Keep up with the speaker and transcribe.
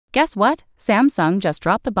Guess what? Samsung just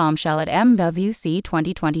dropped a bombshell at MWC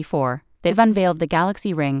 2024. They've unveiled the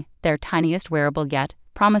Galaxy Ring, their tiniest wearable yet,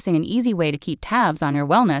 promising an easy way to keep tabs on your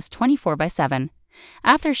wellness 24/7.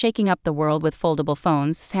 After shaking up the world with foldable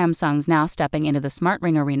phones, Samsung's now stepping into the smart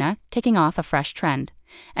ring arena, kicking off a fresh trend.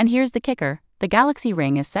 And here's the kicker. The Galaxy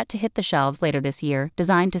Ring is set to hit the shelves later this year,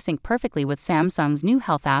 designed to sync perfectly with Samsung's new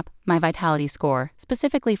health app, My Vitality Score,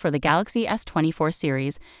 specifically for the Galaxy S24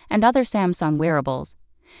 series and other Samsung wearables.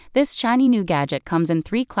 This shiny new gadget comes in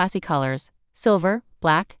 3 classy colors: silver,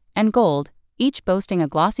 black, and gold, each boasting a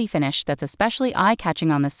glossy finish that's especially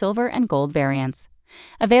eye-catching on the silver and gold variants.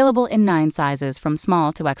 Available in 9 sizes from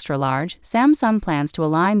small to extra large, Samsung plans to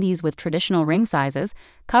align these with traditional ring sizes,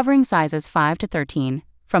 covering sizes 5 to 13.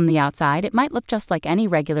 From the outside, it might look just like any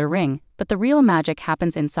regular ring, but the real magic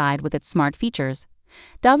happens inside with its smart features.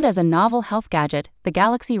 Dubbed as a novel health gadget, the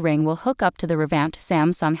Galaxy Ring will hook up to the revamped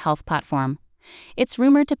Samsung Health platform. It's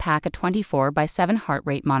rumored to pack a 24/7 heart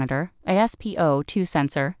rate monitor, a SpO2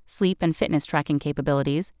 sensor, sleep and fitness tracking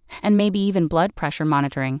capabilities, and maybe even blood pressure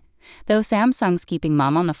monitoring, though Samsung's keeping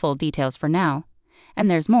mum on the full details for now. And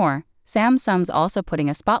there's more. Samsung's also putting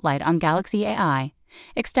a spotlight on Galaxy AI,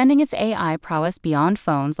 extending its AI prowess beyond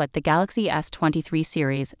phones like the Galaxy S23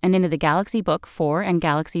 series and into the Galaxy Book 4 and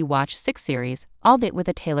Galaxy Watch 6 series, albeit with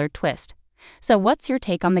a tailored twist. So what's your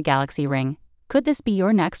take on the Galaxy Ring? Could this be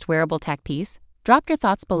your next wearable tech piece? Drop your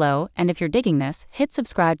thoughts below, and if you're digging this, hit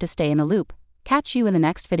subscribe to stay in the loop. Catch you in the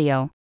next video.